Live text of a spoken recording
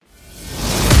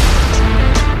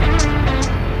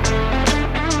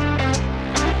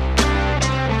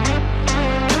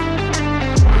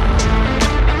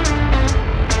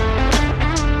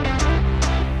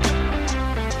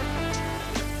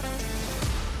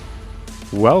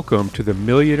Welcome to the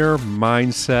Millionaire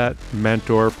Mindset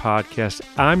Mentor Podcast.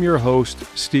 I'm your host,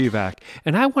 Steve Ack,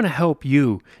 and I want to help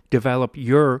you develop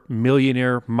your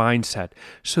millionaire mindset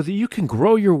so that you can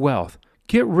grow your wealth,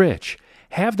 get rich,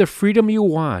 have the freedom you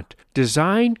want,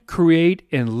 design, create,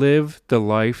 and live the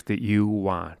life that you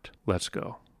want. Let's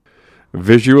go.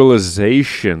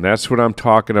 Visualization. That's what I'm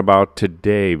talking about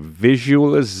today.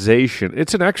 Visualization.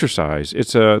 It's an exercise.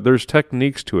 There's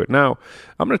techniques to it. Now,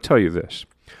 I'm going to tell you this.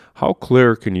 How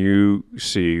clear can you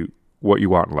see what you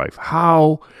want in life?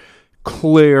 How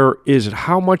clear is it?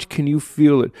 How much can you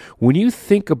feel it? When you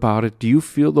think about it, do you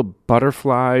feel the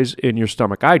butterflies in your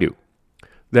stomach? I do.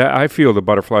 I feel the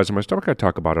butterflies in my stomach. I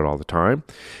talk about it all the time.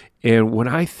 And when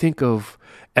I think of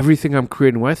everything I'm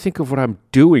creating, when I think of what I'm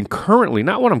doing currently,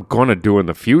 not what I'm going to do in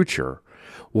the future,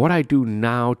 what I do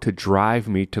now to drive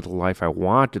me to the life I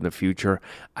want in the future,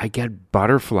 I get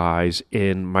butterflies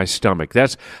in my stomach.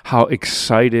 That's how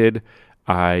excited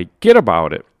I get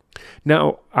about it.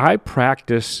 Now, I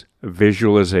practice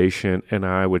visualization, and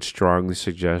I would strongly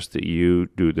suggest that you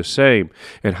do the same.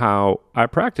 And how I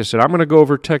practice it, I'm going to go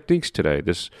over techniques today.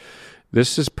 This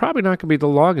is probably not going to be the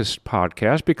longest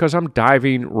podcast because I'm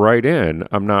diving right in.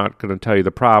 I'm not going to tell you the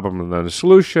problem and then the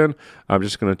solution. I'm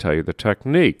just going to tell you the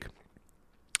technique.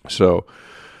 So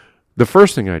the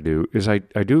first thing I do is I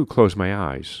do close my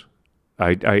eyes.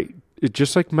 It's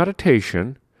just like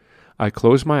meditation. I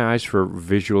close my eyes for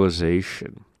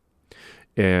visualization.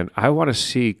 And I want to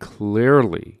see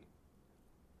clearly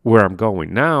where I'm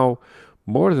going. Now,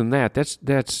 more than that,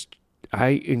 I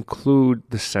include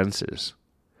the senses.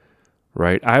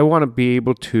 Right? I want to be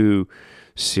able to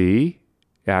see,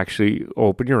 actually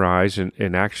open your eyes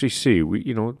and actually see.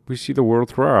 We see the world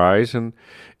through our eyes, and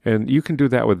you can do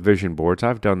that with vision boards.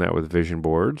 I've done that with vision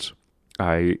boards.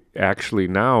 I actually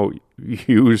now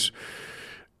use,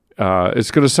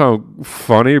 it's going to sound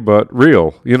funny, but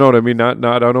real. You know what I mean?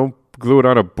 I don't glue it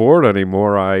on a board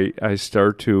anymore. I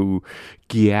start to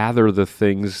gather the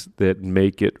things that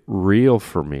make it real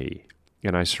for me,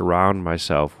 and I surround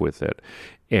myself with it.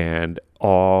 And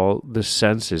all the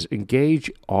senses,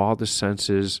 engage all the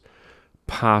senses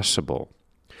possible.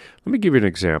 Let me give you an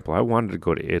example. I wanted to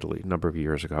go to Italy a number of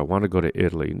years ago. I wanted to go to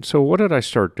Italy. And so what did I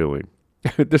start doing?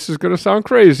 This is going to sound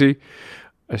crazy.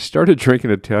 I started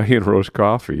drinking Italian roast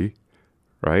coffee,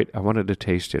 right? I wanted to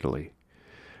taste Italy.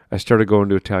 I started going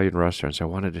to Italian restaurants. I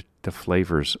wanted the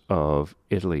flavors of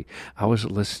Italy. I was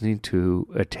listening to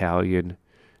Italian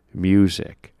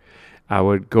music. I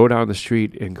would go down the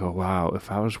street and go, wow, if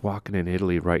I was walking in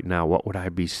Italy right now, what would I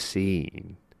be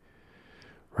seeing?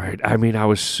 Right? I mean, I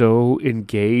was so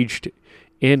engaged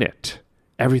in it,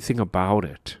 everything about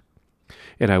it.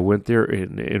 And I went there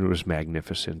and it was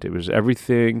magnificent. It was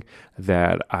everything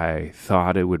that I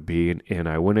thought it would be. And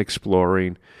I went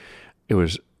exploring. It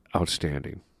was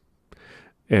outstanding.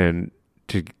 And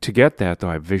to get that, though,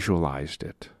 I visualized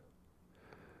it.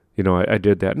 You know, I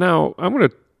did that. Now, I'm going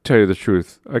to tell you the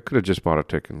truth, I could have just bought a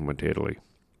ticket and went to Italy,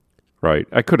 right?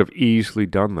 I could have easily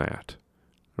done that,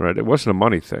 right? It wasn't a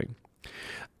money thing.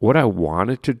 What I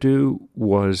wanted to do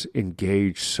was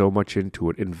engage so much into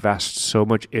it, invest so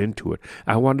much into it.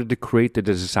 I wanted to create the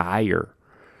desire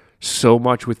so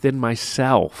much within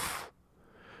myself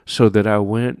so that I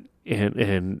went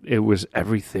and it was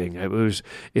everything. It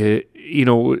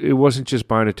wasn't just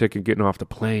buying a ticket and getting off the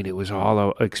plane. It was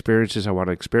all experiences I want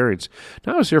to experience.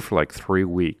 Now I was here for like 3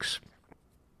 weeks.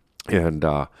 And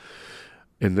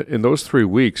in those 3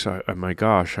 weeks, I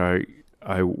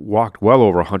walked well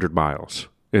over 100 miles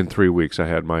in 3 weeks. I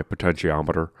had my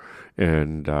potentiometer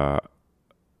and I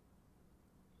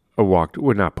walked,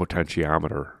 well, not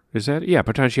potentiometer. Is that? Yeah,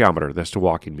 potentiometer. That's the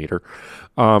walking meter.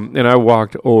 And I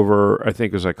walked over, I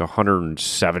think it was like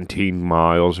 117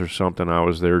 miles or something. I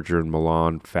was there during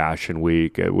Milan Fashion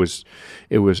Week. It was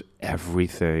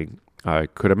everything I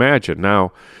could imagine.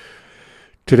 Now,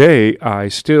 today, I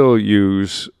still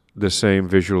use the same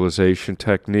visualization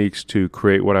techniques to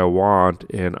create what I want,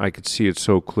 and I could see it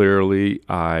so clearly.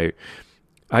 I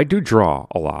do draw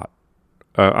a lot.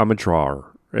 I'm a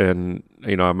drawer, and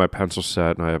I have my pencil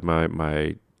set, and I have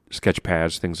my sketch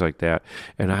pads, things like that.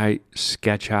 And I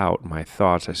sketch out my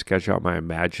thoughts. I sketch out my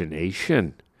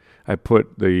imagination. I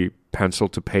put the pencil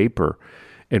to paper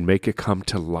and make it come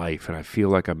to life. And I feel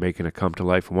like I'm making it come to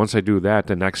life. And once I do that,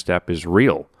 the next step is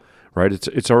real, right?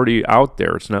 It's already out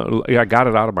there. It's not, I got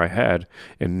it out of my head.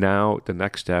 And now the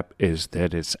next step is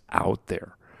that it's out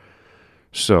there.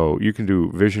 So you can do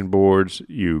vision boards.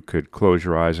 You could close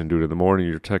your eyes and do it in the morning,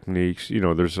 your techniques.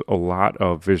 There's a lot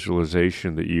of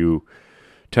visualization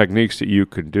techniques that you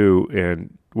can do,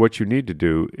 and what you need to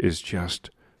do is just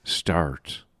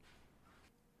start.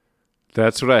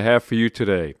 That's what I have for you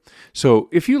today. So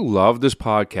if you love this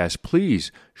podcast,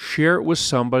 please share it with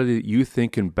somebody that you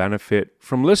think can benefit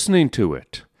from listening to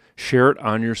it. Share it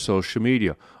on your social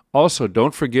media. Also,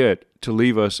 don't forget to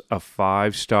leave us a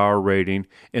 5-star rating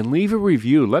and leave a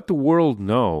review. Let the world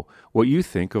know what you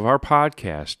think of our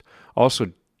podcast.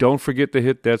 Also, don't forget to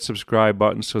hit that subscribe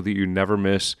button so that you never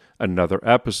miss another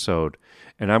episode.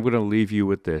 And I'm going to leave you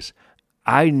with this.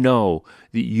 I know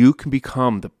that you can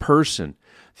become the person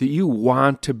that you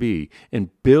want to be and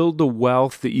build the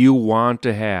wealth that you want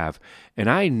to have. And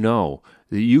I know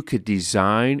that you could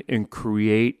design and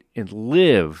create and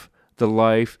live the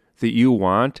life that you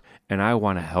want, and I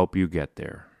want to help you get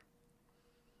there.